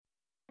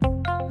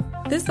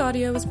This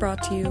audio is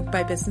brought to you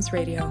by Business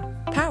Radio,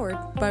 powered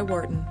by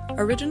Wharton,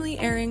 originally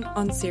airing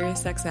on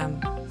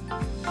SiriusXM.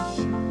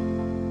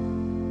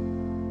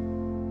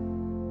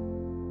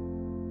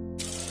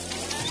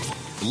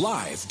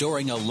 Live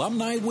during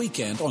Alumni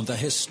Weekend on the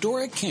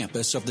historic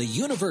campus of the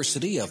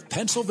University of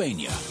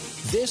Pennsylvania.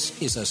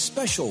 This is a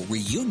special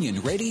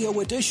reunion radio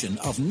edition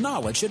of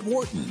Knowledge at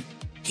Wharton.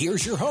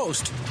 Here's your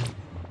host,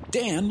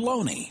 Dan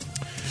Loney.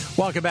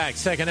 Welcome back.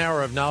 Second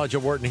hour of Knowledge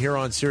at Wharton here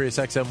on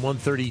SiriusXM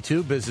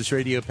 132, Business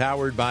Radio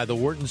powered by the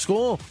Wharton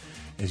School.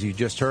 As you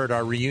just heard,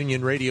 our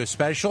reunion radio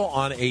special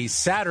on a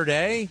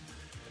Saturday.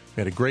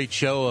 We had a great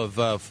show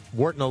of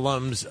Wharton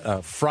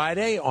alums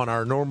Friday on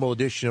our normal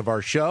edition of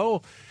our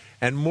show.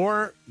 And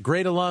more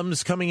great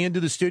alums coming into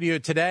the studio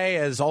today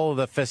as all of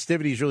the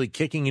festivities really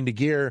kicking into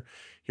gear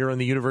here on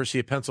the University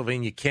of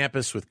Pennsylvania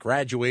campus with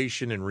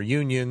graduation and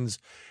reunions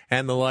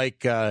and the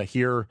like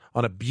here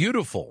on a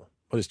beautiful,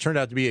 what has turned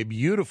out to be a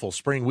beautiful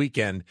spring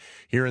weekend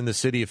here in the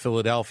city of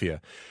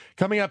Philadelphia.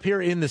 Coming up here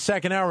in the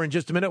second hour in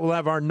just a minute, we'll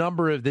have our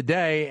number of the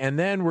day, and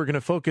then we're going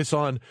to focus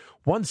on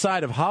one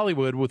side of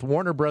Hollywood with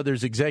Warner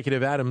Brothers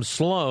executive Adam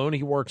Slohn.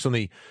 He works on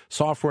the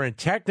software and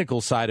technical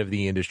side of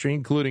the industry,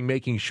 including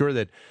making sure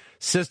that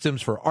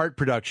systems for art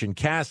production,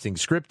 casting,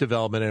 script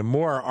development, and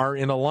more are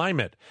in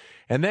alignment.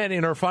 And then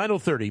in our final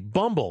 30,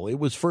 Bumble. It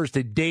was first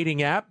a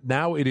dating app.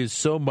 Now it is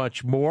so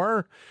much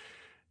more.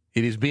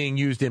 It is being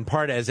used in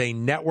part as a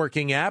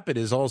networking app. It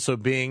is also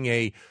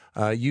being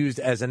used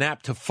as an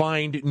app to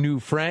find new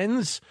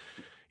friends.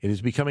 It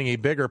is becoming a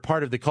bigger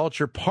part of the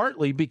culture,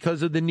 partly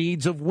because of the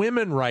needs of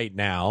women right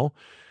now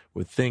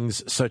with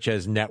things such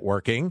as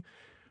networking.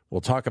 We'll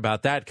talk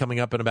about that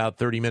coming up in about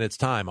 30 minutes'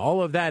 time.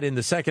 All of that in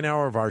the second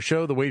hour of our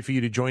show. The way for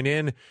you to join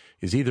in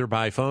is either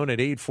by phone at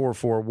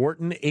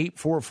 844-WHARTON,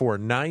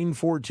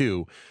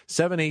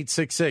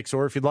 844-942-7866,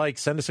 or if you'd like,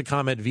 send us a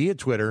comment via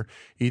Twitter,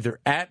 either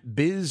at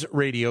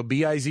BizRadio,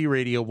 B-I-Z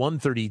Radio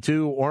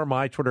 132, or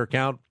my Twitter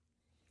account,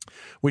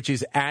 which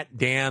is at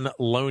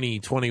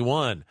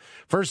DanLoney21.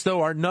 First, though,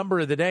 our number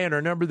of the day, and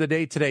our number of the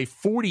day today,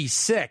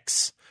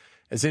 46,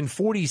 as in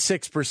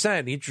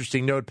 46%.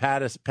 Interesting note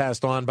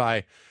passed on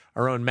by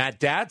our own Matt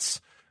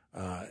Datz,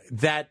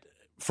 that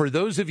for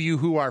those of you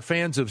who are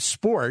fans of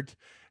sport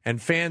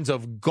and fans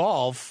of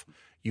golf,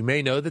 you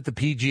may know that the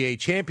PGA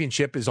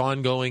Championship is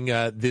ongoing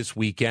this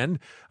weekend,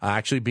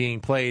 actually being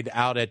played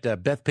out at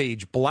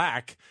Bethpage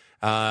Black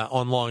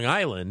on Long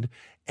Island.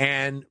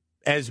 And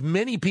as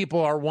many people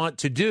are wont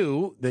to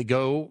do, they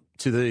go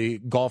to the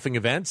golfing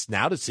events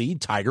now to see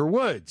Tiger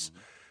Woods.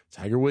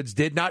 Tiger Woods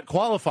did not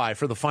qualify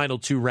for the final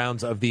two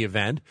rounds of the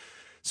event.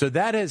 So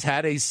that has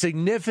had a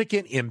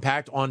significant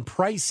impact on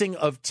pricing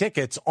of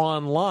tickets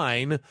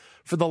online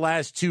for the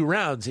last two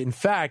rounds. In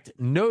fact,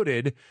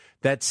 noted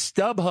that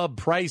StubHub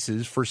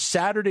prices for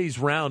Saturday's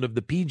round of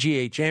the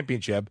PGA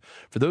Championship,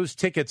 for those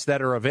tickets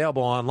that are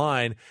available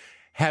online,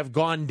 have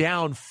gone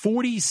down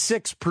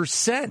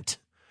 46%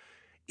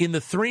 in the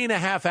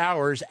 3.5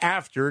 hours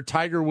after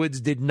Tiger Woods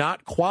did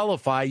not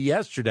qualify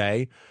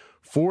yesterday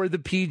for the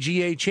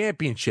PGA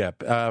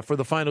Championship, for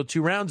the final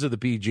two rounds of the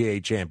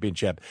PGA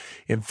Championship.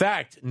 In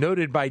fact,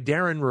 noted by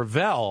Darren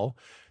Ravel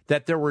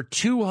that there were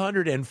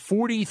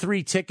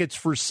 243 tickets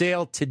for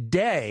sale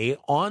today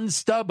on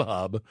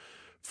StubHub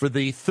for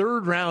the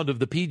third round of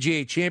the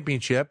PGA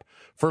Championship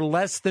for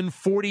less than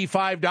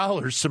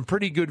 $45. Some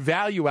pretty good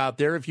value out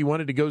there if you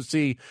wanted to go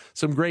see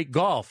some great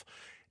golf.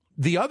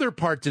 The other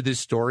part to this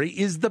story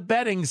is the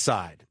betting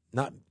side.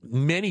 Not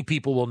many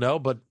people will know,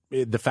 but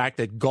the fact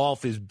that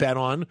golf is bet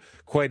on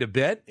quite a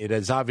bit. It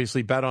has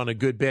obviously bet on a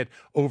good bit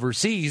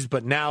overseas,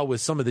 but now with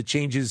some of the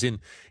changes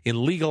in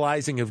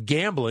legalizing of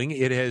gambling,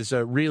 it has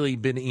really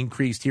been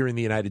increased here in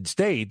the United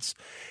States.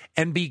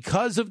 And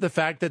because of the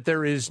fact that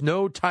there is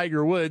no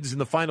Tiger Woods in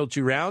the final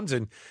two rounds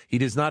and he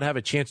does not have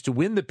a chance to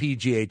win the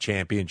PGA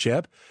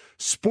Championship,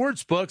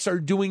 sports books are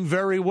doing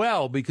very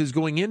well because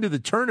going into the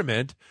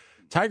tournament,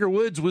 Tiger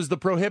Woods was the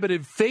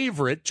prohibitive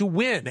favorite to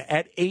win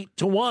at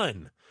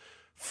 8-1.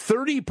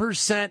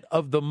 30%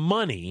 of the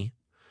money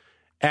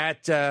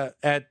at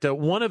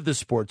one of the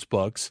sports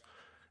books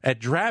at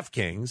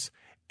DraftKings,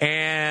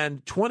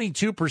 and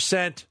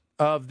 22%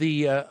 of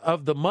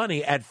the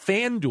money at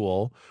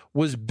FanDuel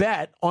was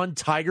bet on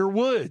Tiger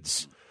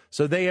Woods.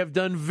 So they have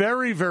done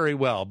very, very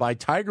well by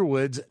Tiger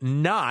Woods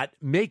not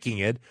making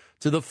it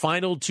to the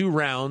final two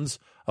rounds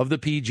of the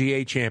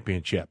PGA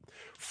Championship.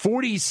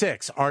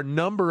 46, our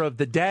number of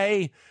the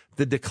day.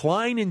 The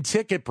decline in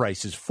ticket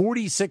prices,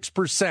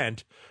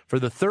 46% for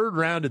the third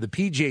round of the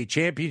PGA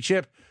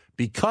Championship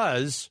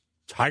because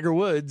Tiger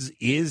Woods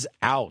is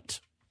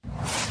out.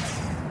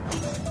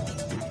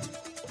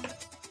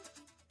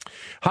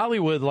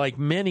 Hollywood, like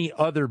many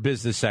other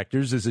business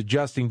sectors, is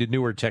adjusting to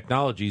newer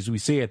technologies. We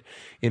see it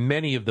in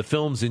many of the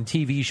films and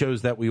TV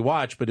shows that we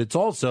watch, but it's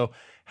also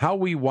how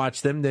we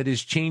watch them that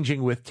is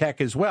changing with tech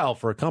as well.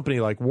 For a company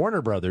like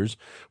Warner Brothers,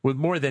 with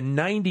more than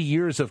 90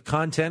 years of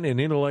content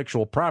and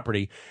intellectual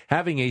property,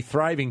 having a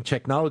thriving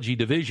technology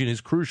division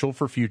is crucial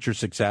for future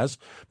success,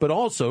 but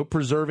also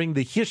preserving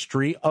the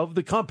history of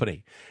the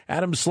company.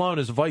 Adam Slohn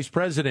is Vice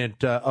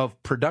President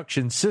of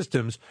Production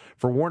Systems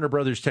for Warner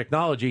Brothers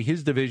Technology.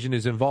 His division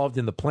is involved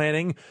in the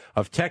planning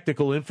of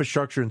technical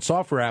infrastructure and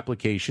software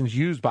applications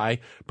used by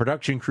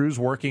production crews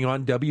working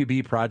on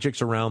WB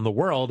projects around the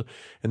world.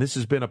 And this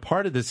has been a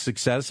part of the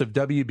success of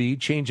WB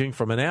changing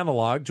from an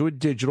analog to a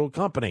digital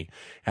company.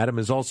 Adam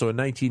is also a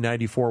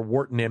 1994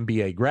 Wharton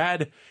MBA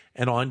grad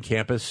and on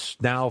campus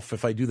now,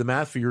 if I do the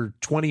math, for your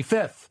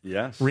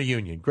 25th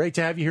reunion. Great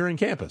to have you here on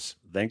campus.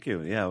 Thank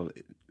you. Yeah,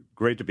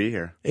 great to be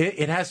here.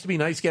 It has to be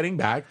nice getting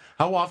back.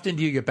 How often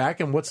do you get back,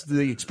 and what's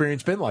the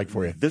experience been like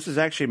for you? This is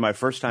actually my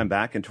first time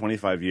back in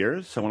 25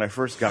 years. So when I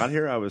first got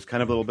here, I was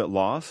kind of a little bit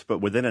lost, but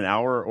within an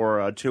hour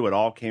or two, it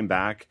all came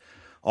back.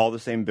 All the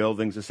same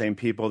buildings, the same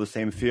people, the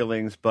same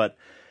feelings, but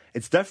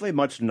it's definitely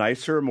much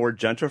nicer, more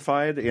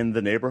gentrified in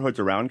the neighborhoods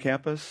around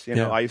campus. You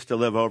know, I used to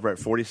live over at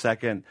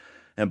 42nd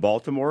and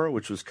Baltimore,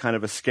 which was kind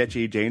of a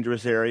sketchy,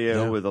 dangerous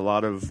area with a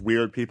lot of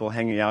weird people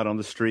hanging out on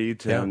the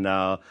street and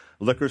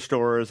liquor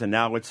stores, and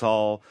now it's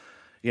all,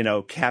 you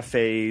know,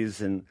 cafes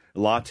and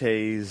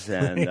lattes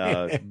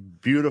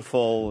and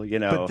beautiful, you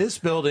know. But this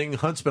building,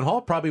 Huntsman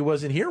Hall, probably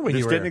wasn't here when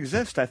you were here. This didn't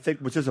exist. I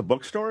think, was this a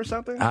bookstore or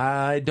something?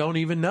 I don't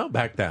even know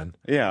back then.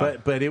 Yeah.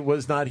 But it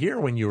was not here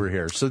when you were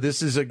here. So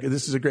this is a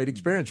great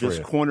experience for you. This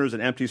corner is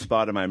an empty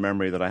spot in my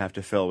memory that I have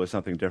to fill with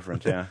something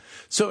different,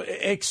 So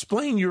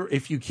explain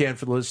if you can,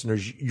 for the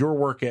listeners, your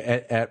work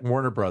at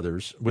Warner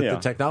Brothers with the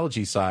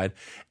technology side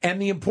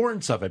and the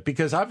importance of it,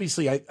 because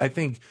obviously I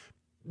think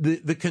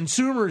the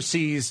consumer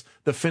sees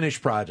the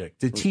finished project,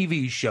 the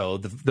TV show,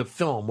 the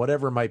film,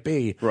 whatever it might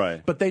be,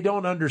 right? But they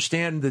don't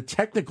understand the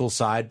technical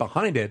side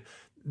behind it.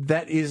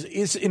 That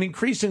is an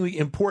increasingly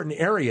important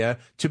area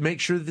to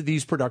make sure that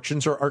these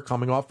productions are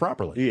coming off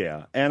properly.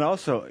 Yeah, and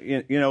also,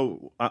 you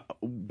know,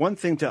 one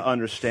thing to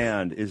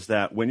understand is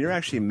that when you're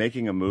actually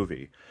making a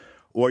movie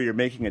or you're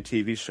making a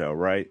TV show,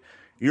 right,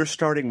 you're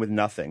starting with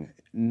nothing.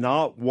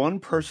 Not one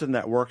person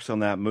that works on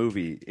that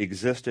movie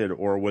existed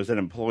or was an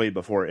employee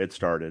before it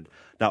started.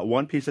 Not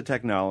one piece of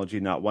technology,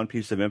 not one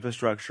piece of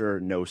infrastructure,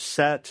 no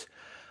set,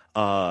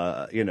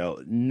 you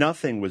know,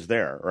 nothing was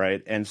there,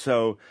 right? And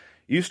so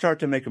you start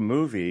to make a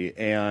movie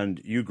and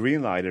you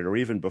greenlight it, or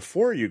even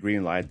before you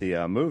greenlight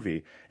the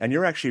movie, and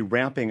you're actually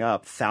ramping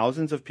up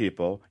thousands of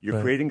people.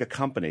 You're creating a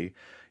company.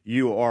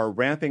 You are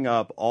ramping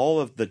up all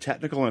of the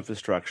technical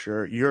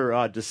infrastructure.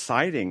 You're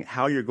deciding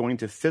how you're going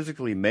to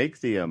physically make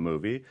the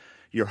movie.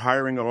 You're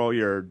hiring all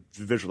your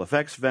visual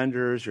effects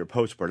vendors, your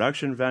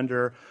post-production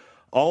vendor,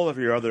 all of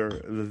your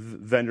other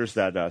vendors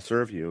that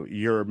serve you.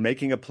 You're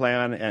making a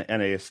plan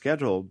and a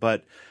schedule,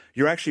 but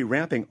you're actually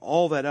ramping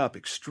all that up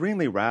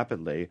extremely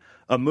rapidly.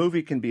 A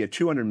movie can be a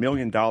 $200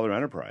 million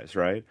enterprise,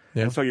 right?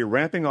 Yeah. And so you're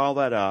ramping all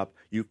that up.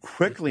 You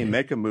quickly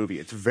make a movie.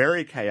 It's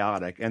very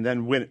chaotic. And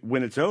then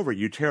when it's over,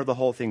 you tear the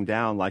whole thing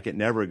down like it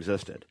never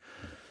existed.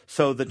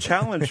 So the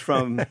challenge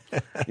from,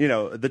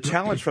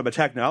 from a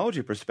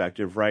technology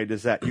perspective, right,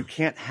 is that you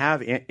can't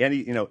have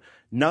any,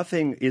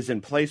 nothing is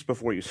in place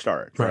before you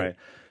start, right?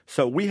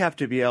 So we have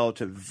to be able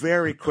to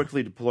very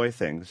quickly deploy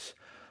things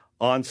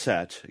on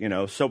set,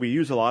 so we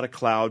use a lot of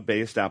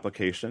cloud-based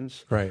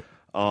applications. Right.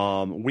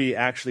 We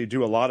actually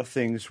do a lot of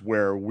things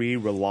where we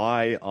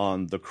rely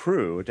on the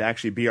crew to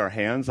actually be our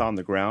hands on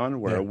the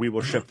ground, where we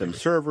will ship them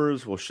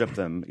servers, we'll ship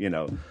them,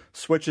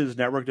 switches,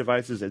 network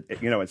devices,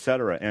 et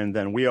cetera. And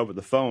then we, over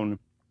the phone,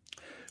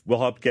 will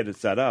help get it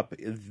set up.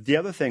 The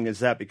other thing is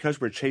that because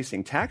we're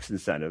chasing tax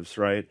incentives,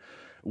 right,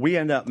 we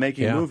end up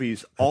making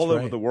movies all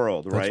over the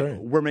world, right?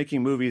 We're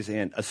making movies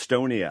in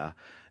Estonia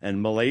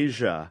and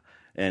Malaysia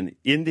and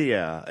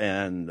India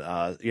and,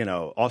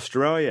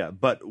 Australia.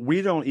 But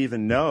we don't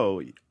even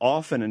know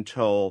often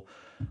until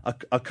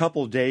a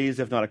couple days,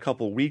 if not a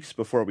couple weeks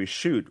before we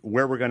shoot,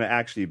 where we're going to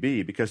actually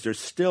be, because they're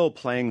still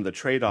playing the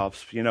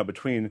trade-offs,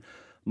 between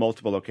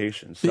multiple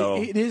locations.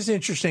 So it is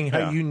interesting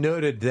how you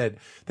noted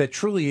that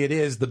truly it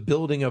is the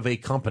building of a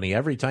company.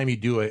 Every time you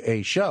do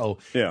a show,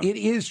 it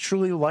is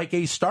truly like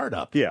a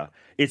startup. Yeah,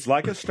 it's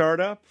like a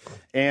startup,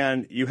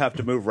 and you have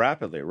to move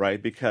rapidly,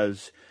 right?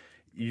 Because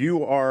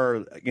you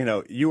are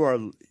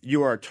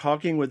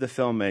talking with the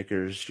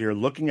filmmakers. You're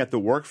looking at the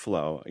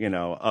workflow,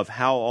 of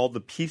how all the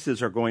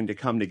pieces are going to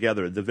come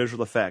together, the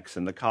visual effects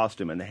and the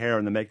costume and the hair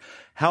and the make,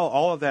 how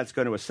all of that's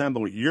going to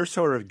assemble. You're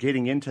sort of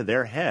getting into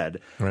their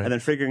head and then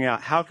figuring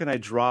out, how can I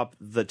drop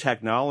the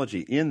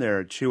technology in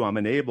there to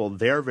enable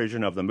their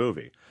vision of the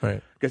movie?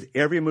 Right. Because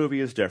every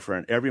movie is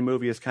different. Every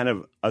movie is kind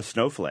of a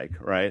snowflake,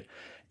 right?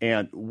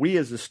 And we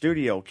as a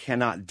studio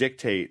cannot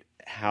dictate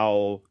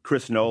how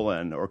Chris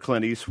Nolan or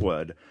Clint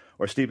Eastwood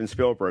or Steven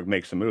Spielberg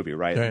makes a movie,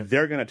 right?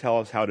 They're going to tell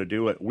us how to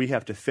do it. We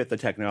have to fit the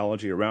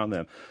technology around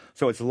them.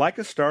 So it's like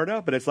a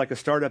startup, but it's like a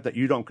startup that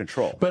you don't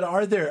control. But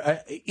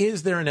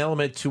is there an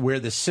element to where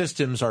the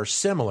systems are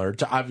similar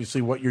to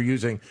obviously what you're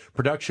using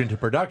production to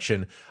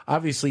production?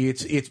 Obviously,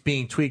 it's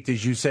being tweaked,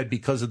 as you said,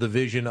 because of the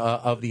vision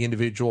of the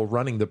individual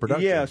running the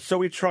production. Yeah, so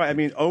we try. I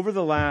mean, over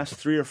the last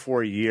 3 or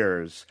 4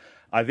 years,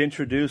 I've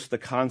introduced the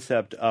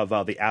concept of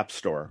the App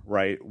Store,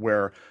 right,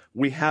 where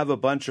we have a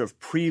bunch of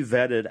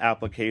pre-vetted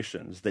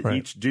applications that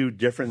each do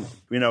different,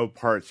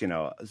 parts.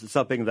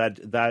 Something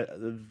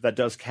that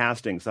does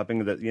casting,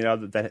 something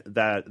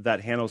that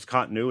that handles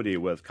continuity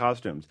with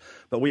costumes.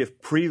 But we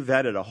have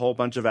pre-vetted a whole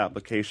bunch of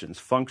applications,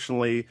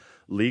 functionally,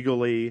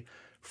 legally,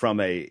 from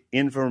a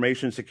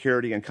information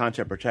security and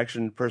content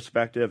protection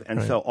perspective.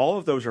 And so all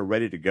of those are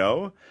ready to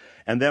go.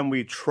 And then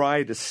we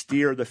try to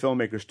steer the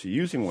filmmakers to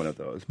using one of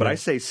those. But I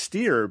say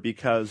steer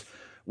because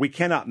we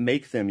cannot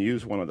make them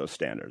use one of those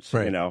standards,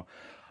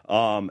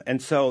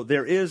 and so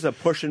there is a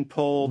push and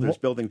pull. There's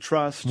building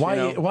trust.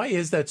 Why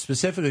is that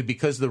specifically?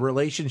 Because the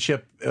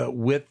relationship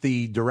with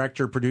the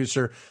director,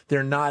 producer,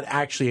 they're not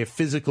actually a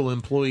physical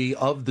employee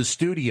of the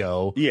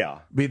studio. Yeah.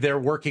 They're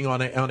working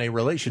on a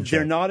relationship.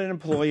 They're not an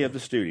employee of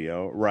the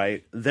studio,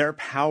 right? Their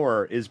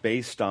power is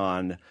based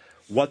on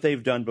what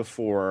they've done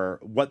before,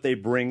 what they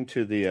bring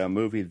to the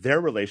movie, their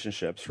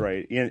relationships,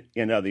 right, in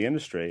the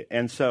industry.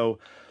 And so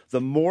the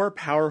more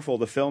powerful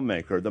the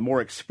filmmaker, the more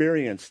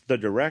experienced the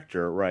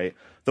director, right,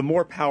 the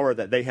more power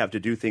that they have to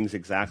do things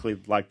exactly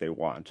like they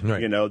want.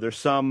 Right. There's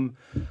some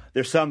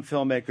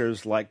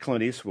filmmakers like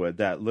Clint Eastwood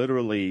that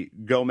literally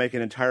go make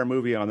an entire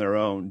movie on their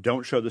own,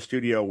 don't show the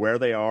studio where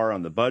they are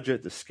on the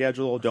budget, the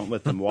schedule, don't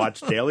let them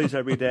watch dailies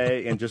every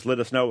day, and just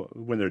let us know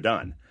when they're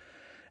done.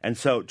 And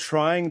so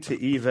trying to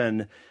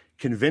even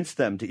convince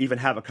them to even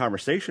have a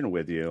conversation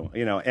with you,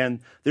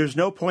 and there's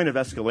no point of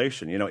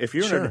escalation.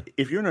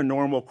 If you're in a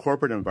normal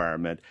corporate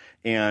environment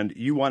and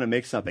you want to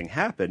make something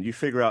happen, you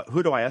figure out,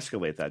 who do I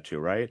escalate that to,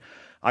 right?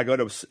 I go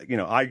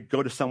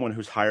to someone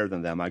who's higher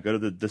than them. I go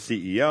to the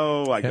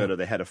CEO, I go to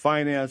the head of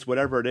finance,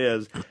 whatever it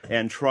is,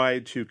 and try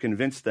to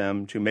convince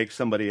them to make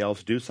somebody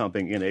else do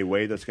something in a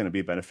way that's going to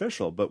be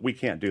beneficial. But we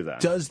can't do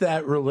that. Does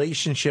that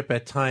relationship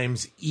at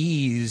times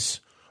ease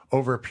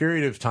over a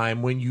period of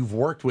time when you've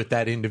worked with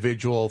that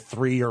individual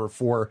 3 or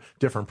 4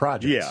 different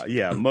projects?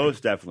 Yeah,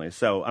 most definitely.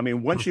 So, I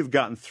mean, once you've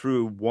gotten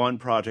through one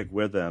project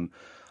with them,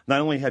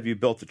 not only have you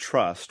built the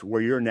trust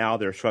where you're now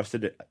their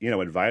trusted,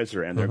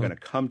 advisor, and they're going to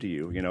come to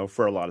you,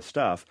 for a lot of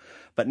stuff,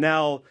 but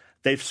now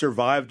they've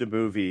survived a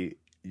movie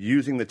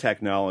using the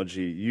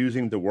technology,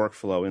 using the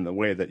workflow in the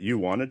way that you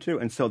wanted to,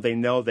 and so they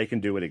know they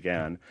can do it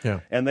again. Yeah.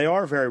 And they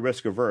are very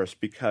risk averse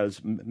because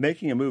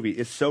making a movie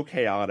is so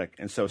chaotic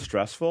and so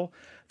stressful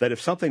that if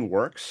something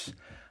works,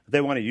 they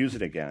want to use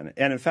it again.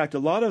 And in fact, a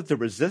lot of the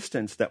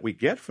resistance that we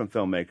get from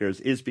filmmakers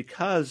is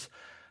because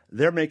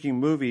they're making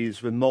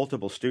movies with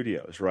multiple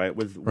studios, right?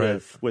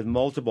 With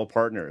multiple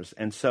partners.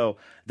 And so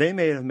they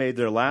may have made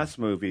their last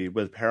movie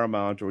with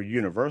Paramount or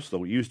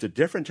Universal, used a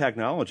different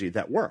technology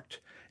that worked.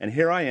 And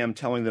here I am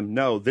telling them,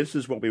 no, this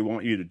is what we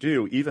want you to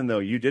do, even though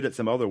you did it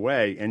some other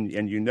way and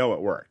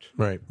it worked.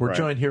 Right. We're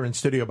joined here in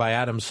studio by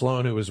Adam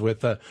Slohn, who is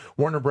with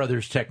Warner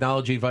Brothers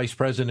Technology, Vice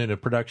President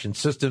of Production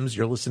Systems.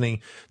 You're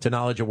listening to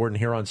Knowledge at Wharton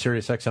here on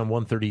Sirius XM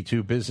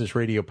 132, Business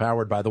Radio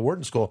powered by the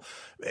Wharton School.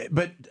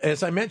 But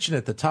as I mentioned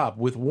at the top,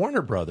 with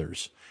Warner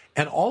Brothers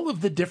and all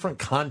of the different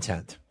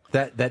content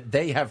that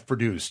they have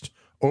produced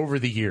over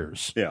the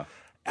years,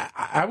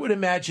 I would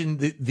imagine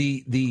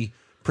the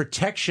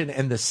protection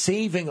and the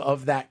saving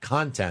of that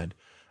content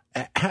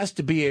has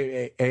to be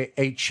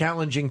a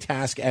challenging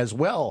task as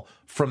well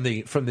from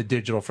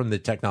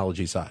the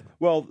technology side.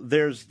 Well,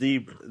 there's the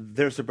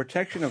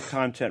protection of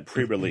content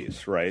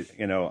pre-release, right?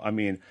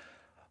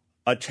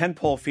 A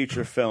tentpole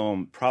feature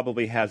film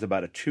probably has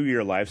about a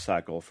 2-year life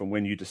cycle from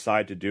when you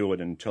decide to do it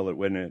until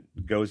when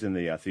it goes in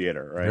the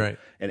theater, right?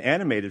 An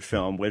animated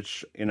film,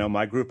 which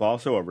my group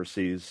also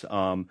oversees,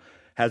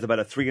 has about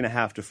a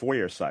 3.5 to 4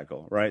 year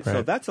cycle, right?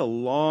 So that's a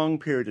long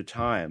period of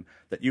time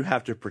that you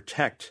have to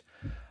protect,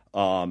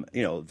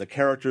 the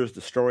characters,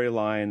 the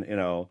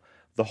storyline,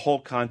 the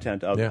whole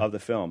content of the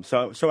film.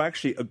 So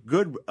actually, a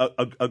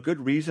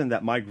good reason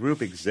that my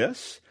group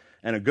exists,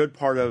 and a good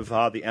part of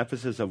the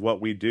emphasis of what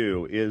we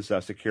do is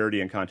security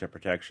and content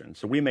protection.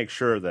 So we make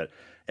sure that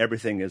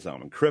everything is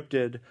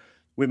encrypted.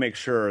 We make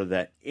sure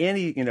that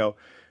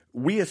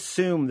we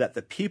assume that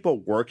the people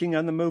working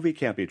on the movie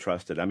can't be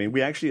trusted. I mean,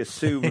 we actually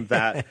assume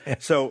that.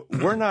 So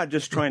we're not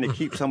just trying to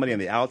keep somebody on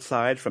the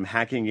outside from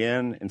hacking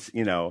in and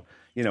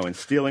and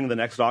stealing the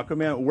next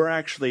Aquaman. We're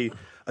actually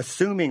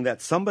assuming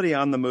that somebody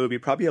on the movie,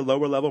 probably a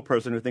lower level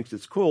person who thinks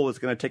it's cool, is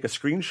going to take a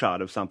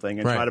screenshot of something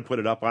and try to put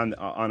it up on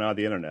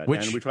the internet.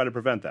 And we try to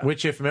prevent that.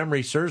 Which, if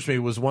memory serves me,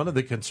 was one of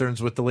the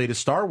concerns with the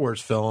latest Star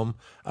Wars film,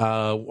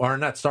 or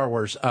not Star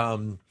Wars,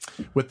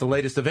 with the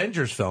latest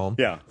Avengers film,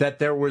 that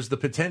there was the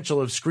potential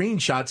of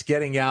screenshots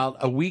getting out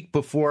a week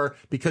before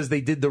because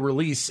they did the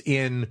release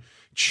in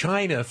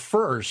China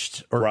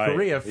first or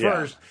Korea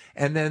first,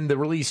 and then the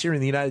release here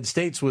in the United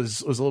States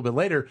was a little bit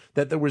later,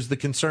 that there was the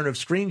concern of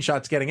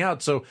screenshots getting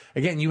out. So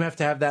again, you have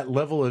to have that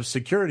level of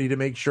security to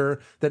make sure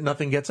that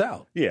nothing gets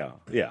out. Yeah.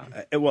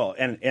 Well,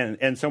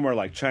 and somewhere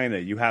like China,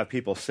 you have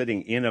people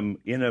sitting in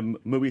a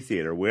movie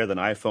theater with an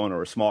iPhone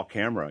or a small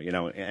camera,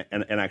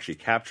 and actually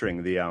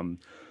capturing the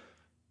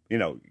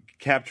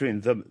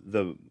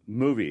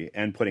movie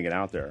and putting it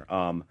out there.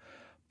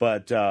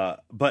 But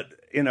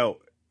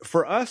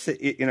for us,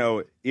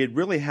 it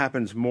really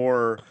happens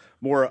more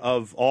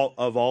of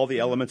all the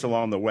elements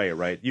along the way,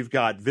 right? You've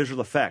got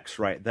visual effects,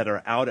 right, that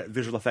are out at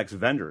visual effects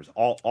vendors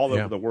all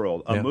over the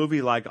world. A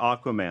movie like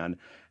Aquaman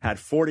had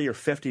 40 or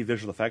 50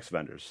 visual effects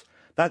vendors.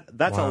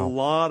 That's a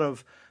lot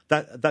of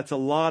that's a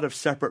lot of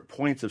separate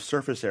points of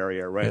surface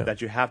area, right,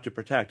 that you have to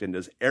protect. And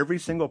does every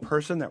single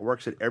person that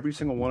works at every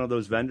single one of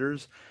those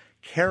vendors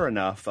care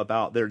enough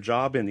about their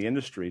job in the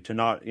industry to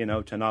not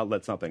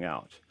let something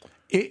out?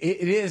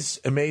 It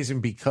is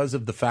amazing because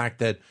of the fact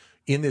that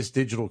in this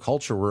digital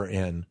culture we're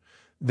in,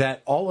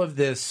 that all of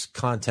this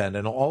content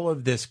and all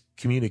of this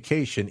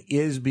communication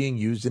is being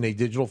used in a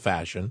digital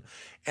fashion,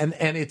 and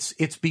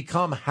it's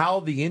become how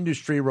the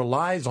industry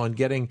relies on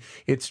getting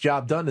its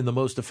job done in the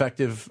most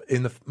effective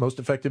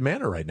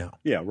manner right now.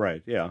 Yeah,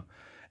 right. Yeah.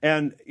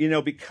 And,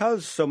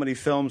 because so many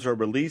films are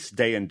released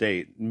day and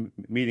date,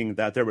 meaning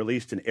that they're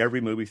released in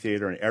every movie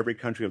theater in every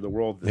country of the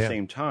world at the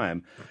same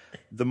time,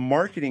 the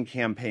marketing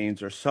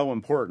campaigns are so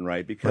important,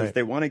 right? Because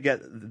they want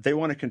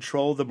to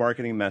control the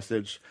marketing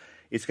message.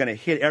 It's going to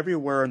hit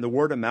everywhere, and the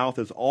word of mouth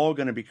is all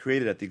going to be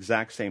created at the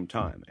exact same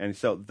time. And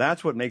so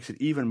that's what makes it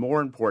even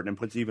more important and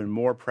puts even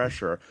more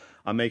pressure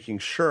on making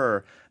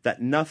sure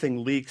that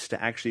nothing leaks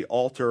to actually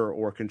alter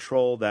or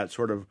control that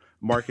sort of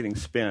marketing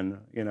spin,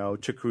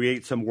 to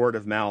create some word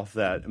of mouth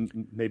that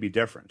may be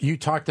different. You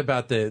talked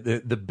about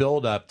the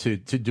build up to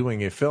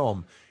doing a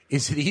film.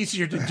 Is it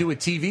easier to do a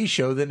TV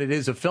show than it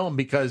is a film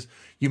because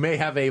you may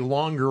have a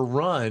longer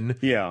run,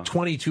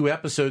 22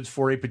 episodes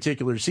for a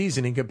particular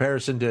season in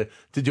comparison to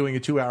doing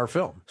a 2-hour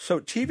film? So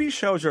TV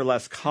shows are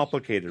less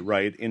complicated,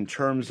 right, in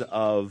terms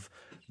of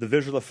the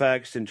visual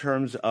effects, in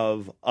terms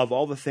of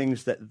all the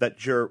things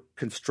that you're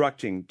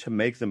constructing to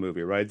make the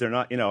movie, right? They're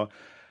not,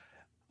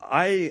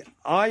 I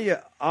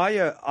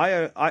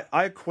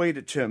equate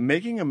it to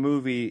making a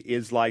movie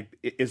is like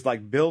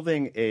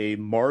building a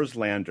Mars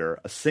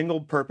lander, a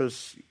single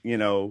purpose,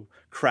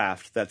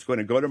 craft that's going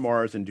to go to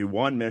Mars and do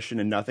one mission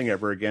and nothing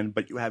ever again,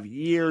 but you have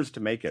years to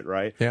make it,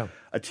 right? Yeah.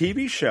 A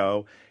TV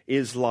show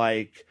is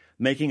like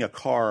making a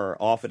car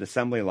off an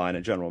assembly line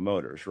at General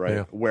Motors,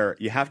 right? Where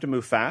you have to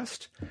move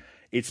fast.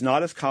 It's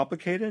not as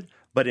complicated,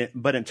 but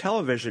in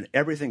television,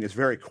 everything is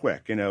very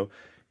quick.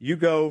 You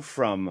go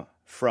from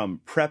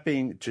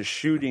prepping to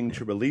shooting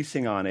to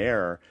releasing on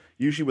air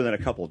usually within a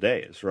couple of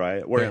days,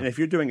 right? And if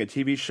you're doing a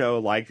TV show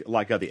like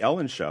The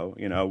Ellen Show,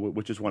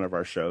 which is one of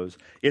our shows,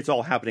 it's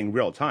all happening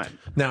real time.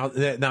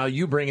 Now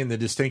you bring in the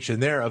distinction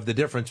there of the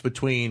difference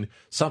between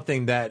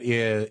something that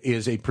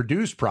is a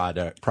produced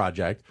project,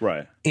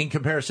 right, in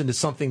comparison to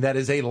something that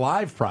is a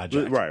live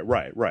project.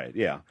 Right,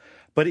 yeah.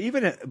 But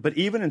even in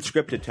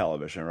scripted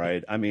television,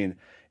 right? I mean,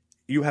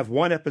 you have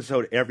one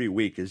episode every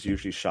week is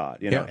usually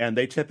shot, and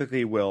they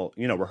typically will,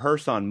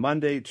 rehearse on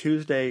Monday,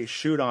 Tuesday,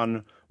 shoot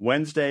on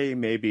Wednesday,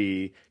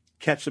 maybe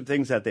catch some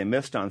things that they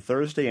missed on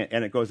Thursday,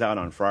 and it goes out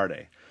on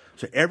Friday.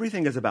 So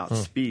everything is about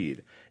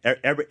speed.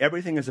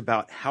 Everything is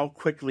about how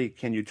quickly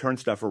can you turn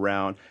stuff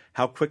around,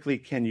 how quickly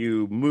can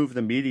you move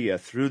the media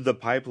through the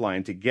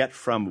pipeline to get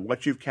from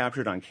what you've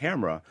captured on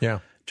camera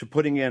to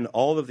putting in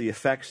all of the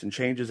effects and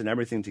changes and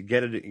everything to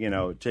get it,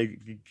 to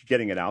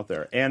getting it out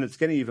there. And it's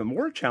getting even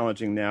more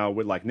challenging now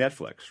with like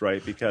Netflix,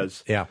 right?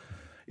 Because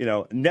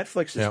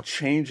Netflix is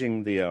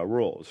changing the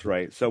rules,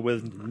 right? So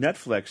with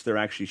Netflix, they're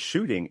actually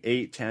shooting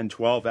 8, 10,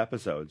 12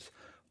 episodes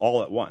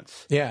all at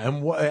once. Yeah,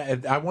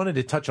 and I wanted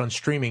to touch on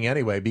streaming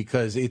anyway,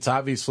 because it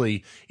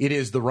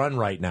is the run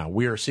right now.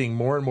 We are seeing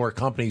more and more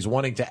companies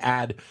wanting to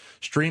add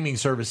streaming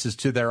services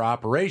to their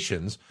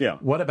operations. Yeah.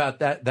 What about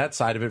that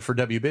side of it for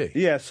WB?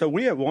 Yeah, so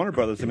we at Warner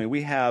Brothers,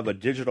 we have a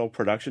digital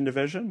production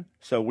division.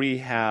 So we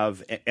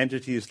have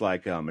entities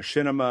like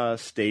Machinima,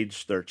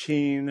 Stage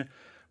 13.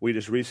 We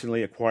just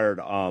recently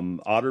acquired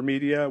Otter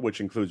Media, which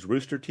includes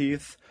Rooster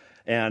Teeth.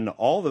 And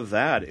all of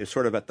that is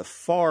sort of at the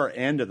far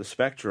end of the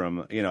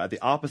spectrum, at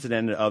the opposite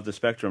end of the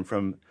spectrum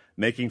from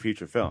making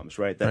feature films,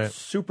 right? That's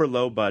super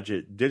low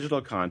budget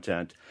digital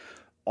content,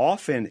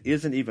 often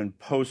isn't even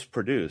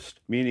post-produced,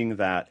 meaning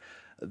that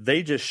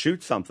they just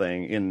shoot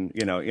something in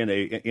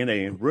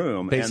a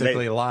room,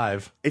 basically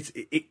live. It's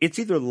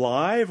either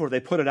live or they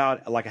put it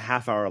out like a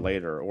half hour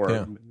later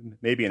or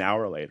maybe an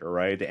hour later,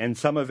 right? And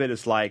some of it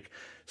is like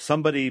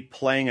somebody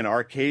playing an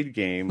arcade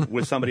game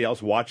with somebody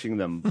else watching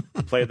them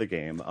play the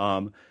game.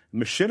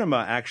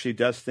 Machinima actually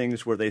does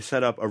things where they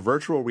set up a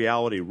virtual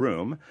reality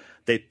room.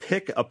 They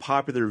pick a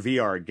popular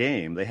VR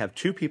game. They have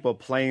two people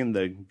playing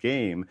the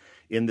game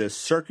in this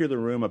circular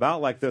room,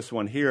 about like this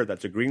one here,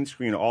 that's a green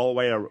screen all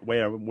the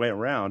way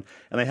around.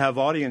 And they have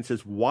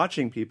audiences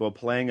watching people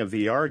playing a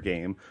VR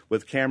game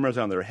with cameras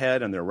on their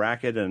head and their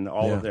racket and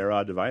all of their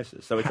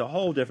devices. So it's a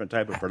whole different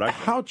type of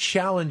production. How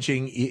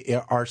challenging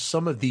are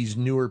some of these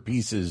newer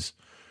pieces?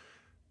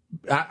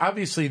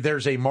 Obviously,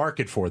 there's a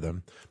market for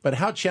them, but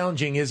how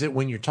challenging is it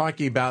when you're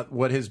talking about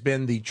what has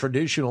been the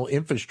traditional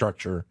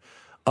infrastructure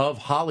of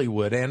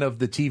Hollywood and of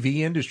the TV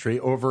industry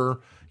over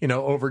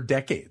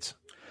decades?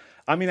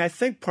 I mean, I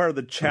think part of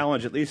the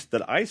challenge, at least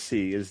that I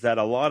see, is that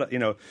a lot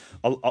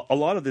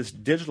of this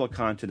digital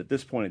content at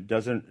this point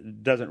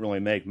doesn't really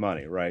make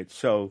money, right?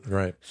 So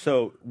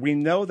we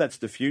know that's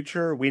the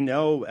future. We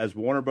know as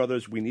Warner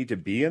Brothers we need to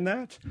be in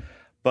that,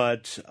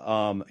 but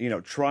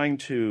trying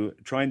to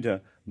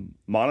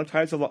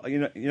monetize a lot,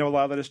 a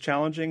lot of that is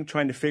challenging.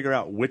 Trying to figure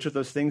out which of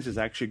those things is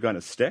actually going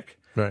to stick,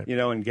 right?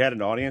 And get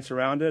an audience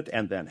around it,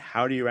 and then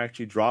how do you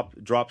actually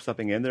drop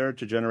something in there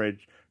to generate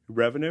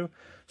revenue?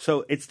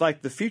 So it's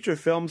like the feature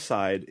film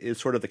side is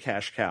sort of the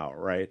cash cow,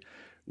 right?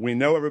 We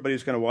know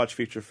everybody's going to watch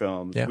feature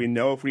films. Yeah. We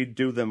know if we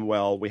do them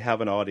well, we have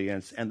an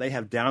audience, and they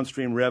have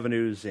downstream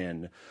revenues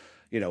in,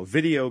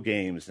 video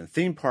games and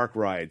theme park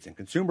rides and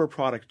consumer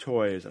product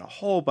toys and a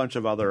whole bunch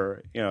of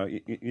other,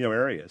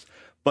 areas.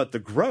 But the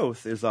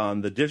growth is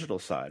on the digital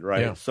side,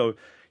 right? Yeah. So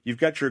you've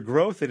got your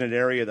growth in an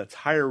area that's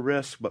higher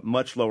risk but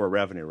much lower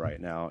revenue right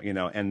now,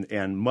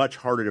 and much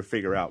harder to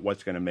figure out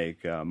what's going to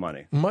make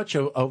money. Much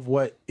of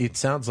what it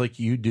sounds like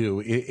you do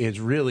is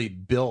really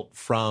built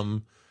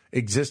from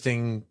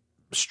existing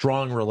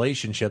strong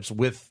relationships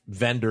with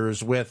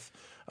vendors, with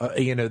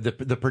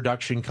the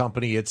production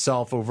company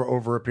itself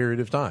over a period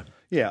of time.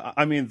 Yeah,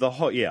 I mean the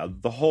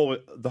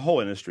whole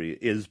industry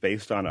is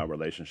based on our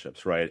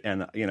relationships, right?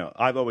 And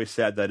I've always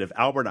said that if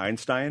Albert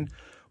Einstein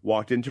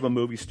walked into a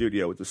movie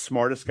studio with the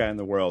smartest guy in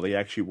the world, he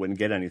actually wouldn't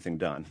get anything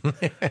done.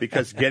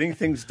 Because getting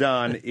things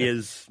done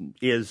is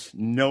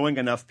knowing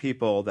enough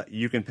people that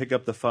you can pick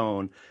up the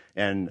phone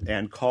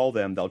and call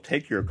them. They'll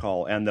take your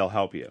call and they'll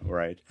help you,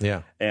 right?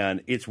 Yeah.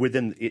 And it's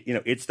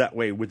it's that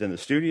way within the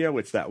studio.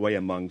 It's that way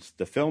amongst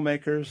the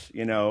filmmakers,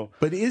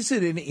 But is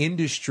it an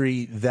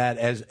industry that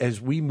as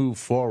we move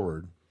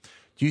forward,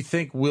 do you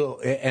think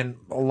and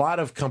a lot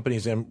of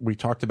companies, and we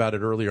talked about it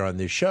earlier on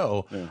this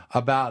show,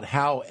 about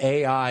how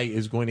AI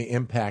is going to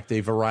impact a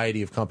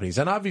variety of companies.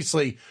 And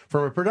obviously,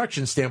 from a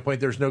production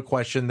standpoint, there's no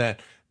question that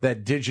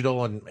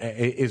digital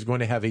is going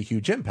to have a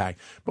huge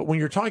impact. But when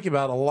you're talking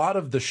about a lot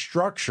of the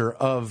structure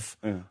of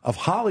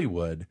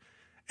Hollywood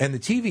and the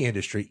TV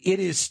industry, it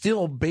is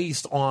still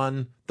based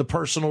on the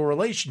personal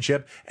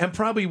relationship, and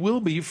probably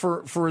will be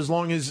for as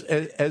long as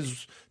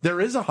there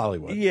is a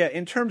Hollywood. Yeah,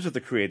 in terms of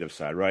the creative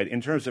side, right? In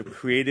terms of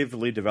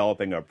creatively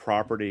developing a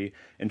property,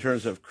 in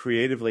terms of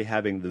creatively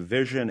having the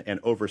vision and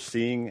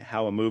overseeing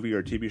how a movie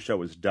or TV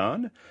show is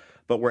done.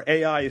 But where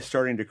AI is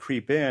starting to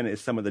creep in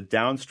is some of the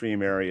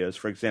downstream areas,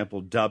 for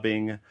example,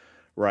 dubbing,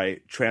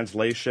 right?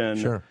 Translation,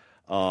 sure.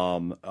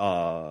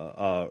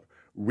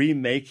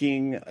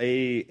 Remaking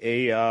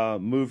a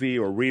movie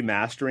or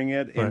remastering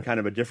it in kind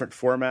of a different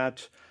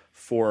format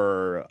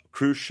for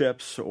cruise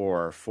ships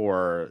or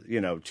for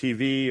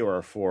TV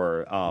or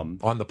for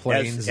on the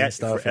planes and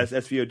stuff as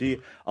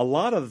SVOD. A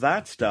lot of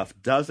that stuff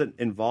doesn't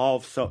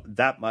involve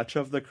that much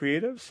of the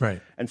creatives,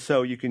 right? And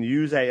so you can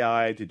use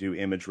AI to do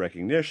image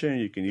recognition.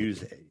 You can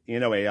use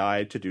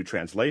AI to do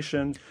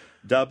translation,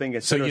 dubbing,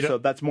 etc. So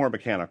that's more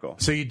mechanical.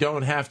 So you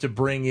don't have to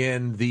bring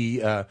in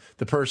the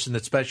person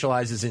that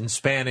specializes in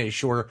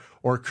Spanish or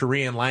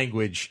Korean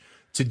language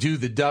to do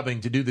the dubbing,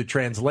 to do the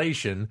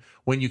translation,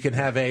 when you can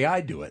have AI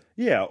do it.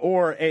 Yeah,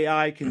 or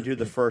AI can do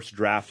the first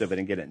draft of it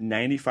and get it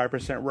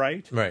 95%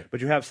 right. Right.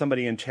 But you have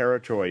somebody in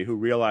territory who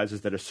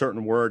realizes that a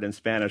certain word in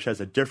Spanish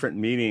has a different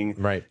meaning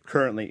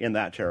currently in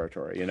that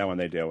territory, and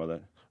they deal with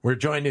it. We're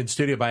joined in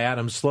studio by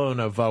Adam Slohn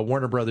of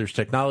Warner Brothers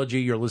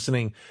Technology. You're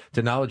listening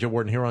to Knowledge at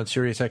Wharton here on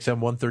Sirius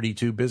XM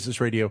 132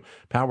 Business Radio,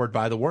 powered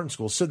by the Wharton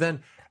School. So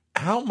then,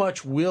 how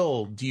much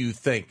do you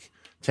think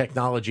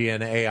technology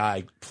and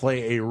AI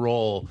play a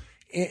role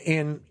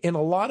in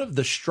a lot of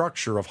the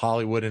structure of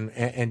Hollywood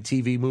and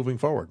TV moving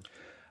forward?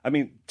 I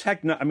mean,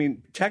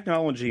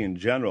 technology in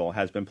general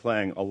has been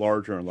playing a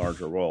larger and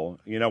larger role.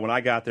 When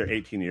I got there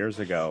 18 years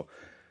ago,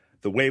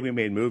 the way we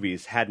made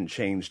movies hadn't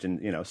changed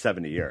in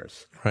 70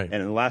 years. Right. And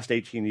in the last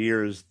 18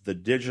 years, the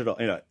digital,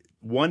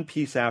 one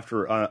piece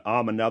after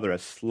another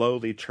has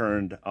slowly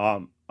turned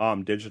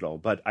digital.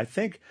 But I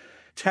think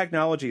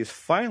technology is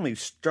finally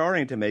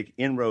starting to make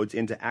inroads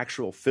into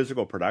actual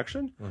physical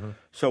production. Mm-hmm.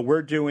 So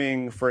we're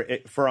doing, for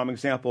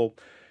example,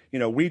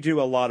 we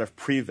do a lot of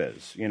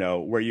previs,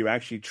 where you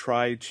actually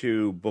try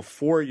to,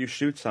 before you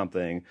shoot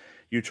something,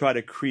 you try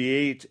to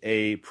create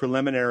a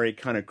preliminary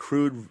kind of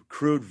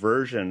crude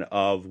version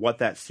of what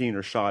that scene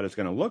or shot is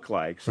going to look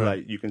like so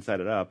that you can set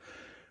it up.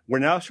 We're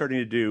now starting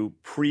to do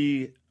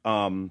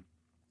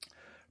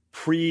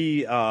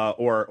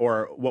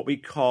or what we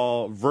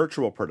call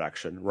virtual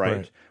production,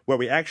 right? Where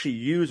we actually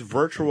use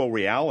virtual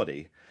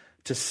reality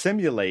to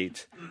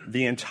simulate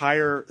the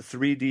entire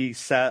 3D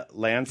set,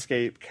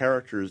 landscape,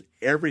 characters,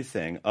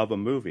 everything of a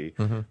movie,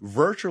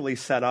 virtually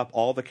set up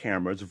all the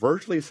cameras,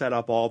 virtually set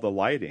up all the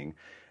lighting,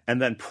 and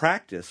then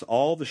practice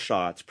all the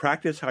shots,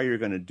 practice how you're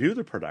going to do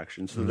the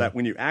production so that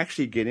when you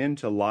actually get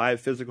into live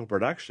physical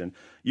production,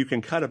 you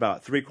can cut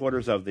about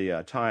 3/4 of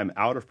the time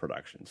out of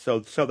production. So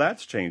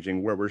that's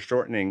changing, where we're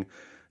shortening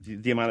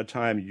the amount of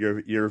time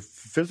you're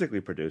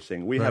physically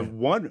producing. We have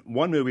one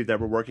movie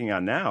that we're working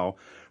on now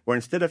where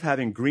instead of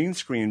having green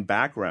screen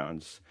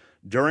backgrounds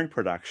during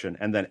production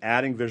and then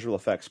adding visual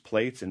effects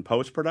plates in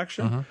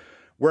post-production,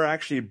 we're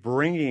actually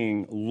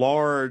bringing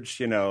large,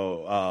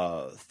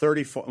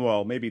 30-foot,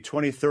 well, maybe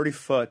 20,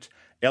 30-foot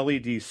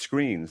LED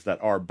screens that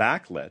are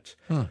backlit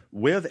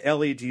with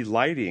LED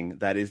lighting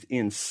that is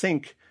in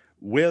sync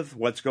with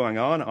what's going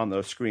on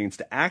those screens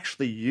to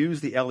actually use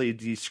the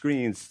LED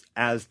screens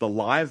as the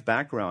live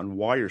background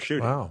while you're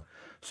shooting. Wow.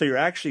 So you're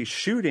actually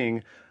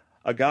shooting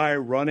a guy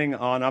running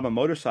on a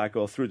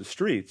motorcycle through the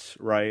streets,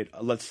 right?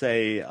 Let's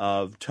say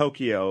of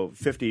Tokyo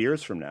 50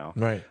 years from now.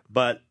 Right.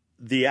 But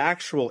the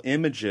actual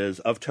images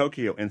of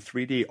Tokyo in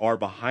 3D are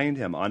behind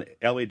him on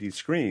LED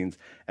screens,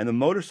 and the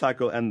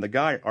motorcycle and the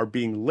guy are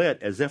being lit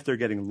as if they're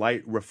getting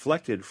light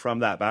reflected from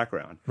that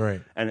background.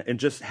 Right. And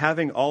just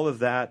having all of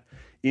that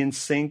in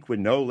sync with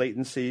no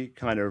latency,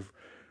 kind of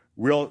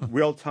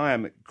real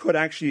time, could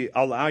actually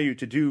allow you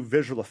to do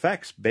visual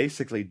effects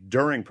basically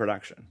during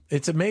production.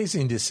 It's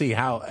amazing to see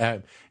how,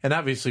 and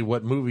obviously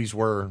what movies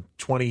were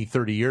 20,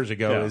 30 years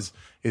ago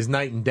is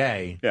night and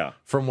day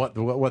from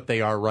what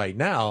they are right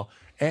now.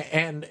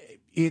 And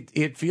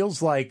it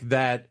feels like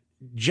that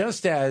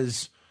just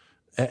as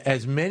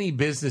many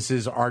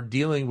businesses are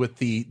dealing with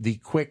the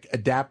quick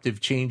adaptive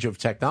change of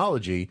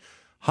technology,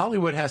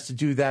 Hollywood has to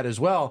do that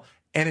as well.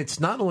 And it's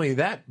not only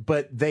that,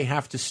 but they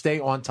have to stay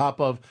on top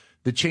of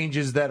the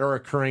changes that are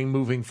occurring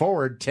moving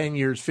forward 10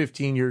 years,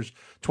 15 years,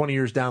 20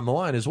 years down the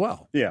line as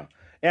well. Yeah.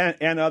 And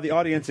the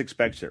audience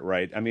expects it,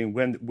 right? I mean,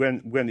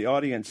 when the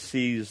audience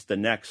sees the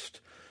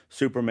next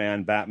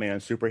Superman, Batman,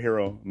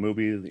 superhero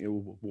movie,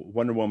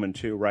 Wonder Woman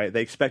 2, right?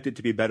 They expect it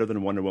to be better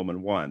than Wonder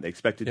Woman 1. They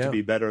expect it to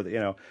be better,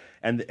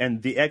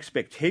 and the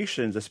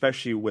expectations,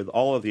 especially with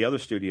all of the other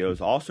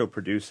studios also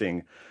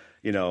producing,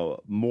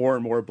 more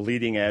and more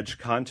bleeding edge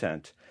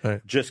content,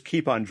 just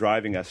keep on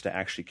driving us to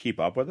actually keep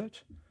up with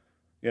it.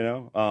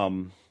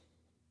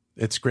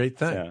 It's a great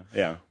thing.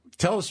 Yeah.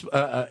 Tell us,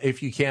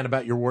 if you can,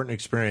 about your Wharton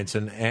experience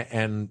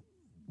and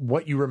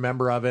what you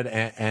remember of it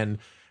and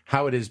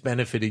how it has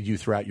benefited you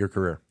throughout your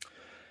career.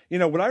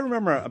 What I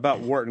remember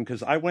about Wharton,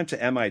 because I went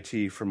to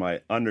MIT for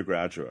my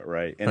undergraduate,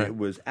 right? And it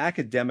was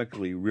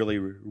academically really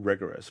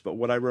rigorous. But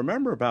what I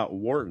remember about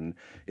Wharton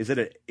is that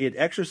it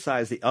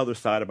exercised the other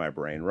side of my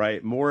brain,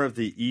 right? More of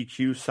the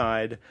EQ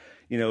side,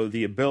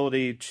 the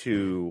ability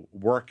to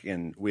work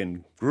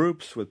in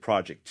groups with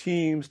project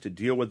teams, to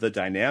deal with the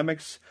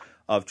dynamics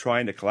of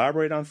trying to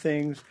collaborate on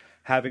things,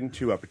 having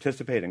to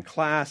participate in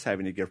class,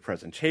 having to give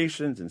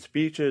presentations and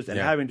speeches, and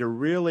having to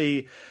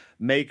really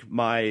make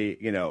my,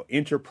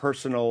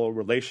 interpersonal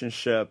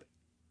relationship,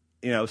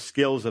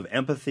 skills of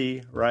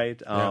empathy,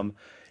 right?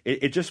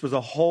 It just was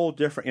a whole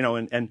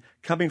different, and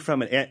coming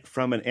from an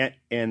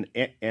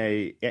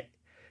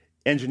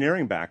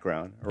engineering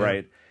background,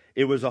 right?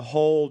 It was a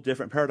whole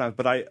different paradigm.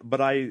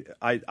 But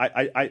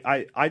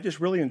I just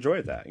really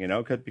enjoyed that,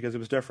 because it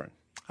was different.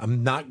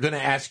 I'm not going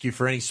to ask you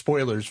for any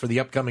spoilers for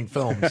the upcoming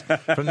films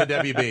from the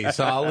WB,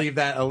 so I'll leave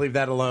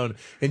that alone.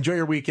 Enjoy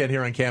your weekend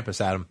here on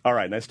campus, Adam. All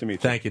right, nice to meet you.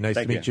 Thank you. Nice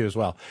to meet you as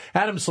well.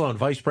 Adam Slohn,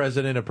 Vice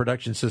President of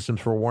Production Systems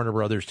for Warner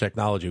Brothers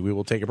Technology. We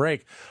will take a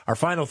break. Our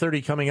final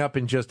 30 coming up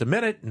in just a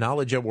minute.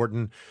 Knowledge at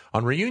Wharton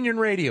on Reunion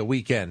Radio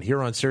Weekend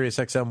here on Sirius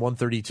XM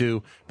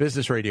 132,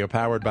 Business Radio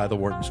powered by the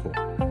Wharton School.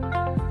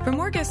 For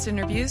more guest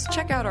interviews,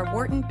 check out our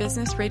Wharton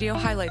Business Radio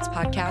Highlights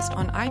podcast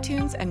on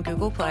iTunes and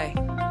Google Play.